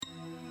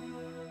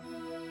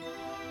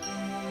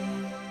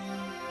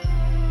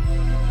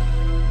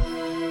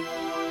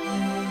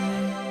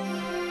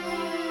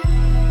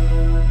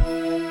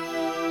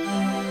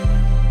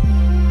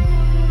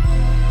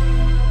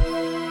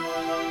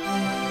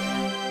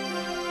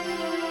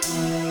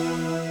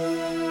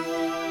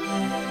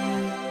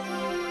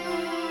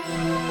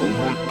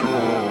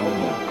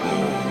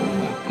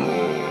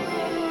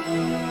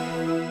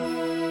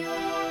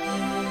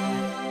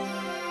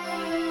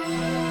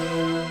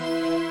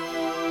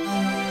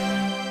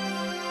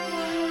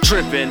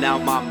Tripping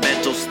out my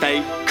mental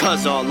state,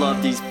 cause all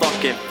of these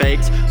fucking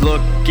fakes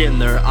look in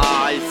their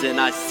eyes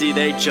and I see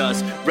they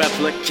just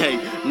replicate.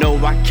 No,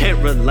 I can't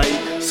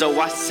relate,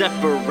 so I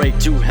separate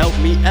to help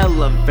me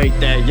elevate.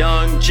 That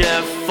young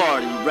Jeff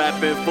Hardy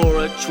rapping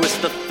for a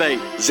twist of fate.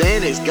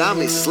 Xanax got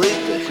me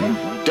sleeping,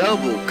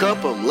 double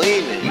cup I'm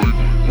leaning.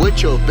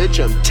 With your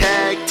bitch I'm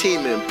tag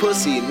teaming,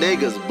 pussy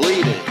niggas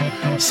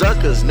bleeding.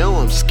 Suckers know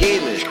I'm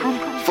scheming,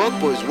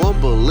 fuckboys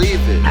won't believe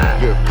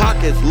it. Your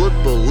pockets look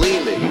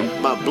bulimic,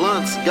 my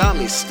blunts got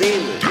me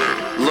steaming.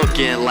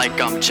 Looking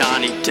like I'm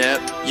Johnny Depp,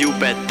 you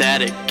bet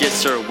that it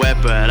gets her wet.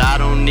 But I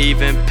don't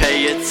even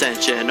pay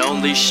attention,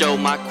 only show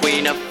my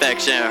queen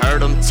affection.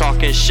 Heard them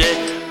talking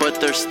shit, but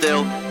they're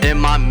still in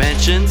my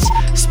mentions.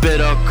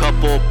 Spit a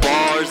couple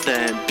bars,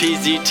 then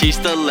PZ teach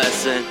the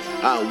lesson.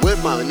 I'm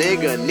with my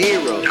nigga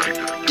Nero,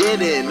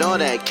 getting all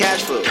that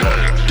cash flow.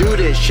 Do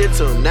this shit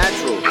so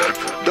natural,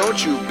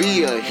 don't you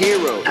be a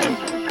hero.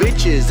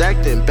 Bitches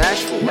acting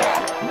bashful,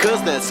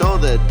 cause that's all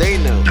that they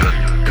know.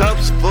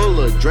 Cups full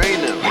of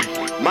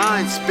Drano,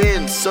 mine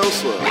spins so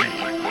slow.